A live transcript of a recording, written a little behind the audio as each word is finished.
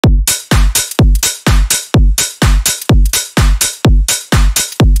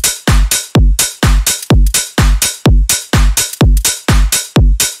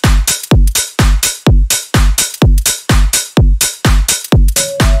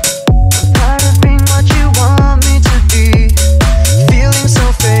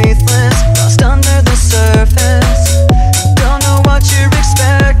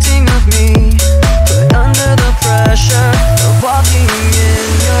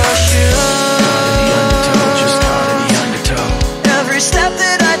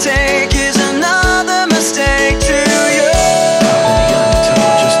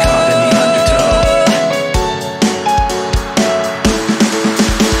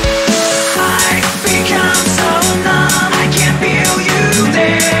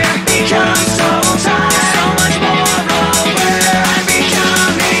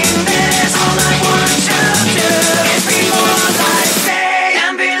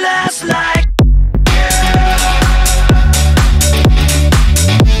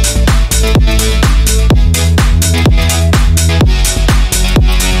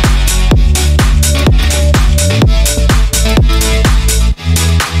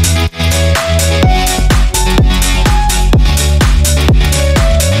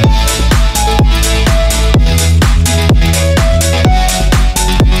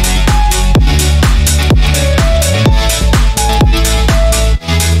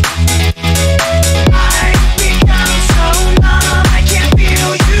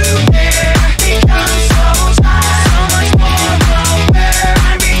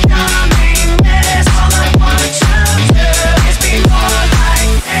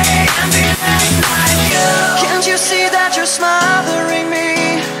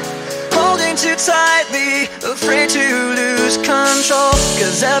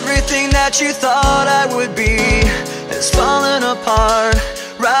'Cause everything that you thought I would be is falling apart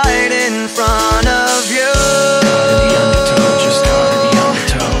right in front of you. Just caught in the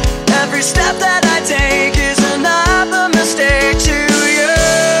undertow. Every step that I take is another mistake to you.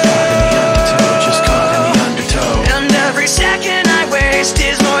 Caught in the undertow, just caught in the undertow. And every second I waste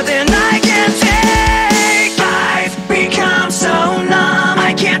is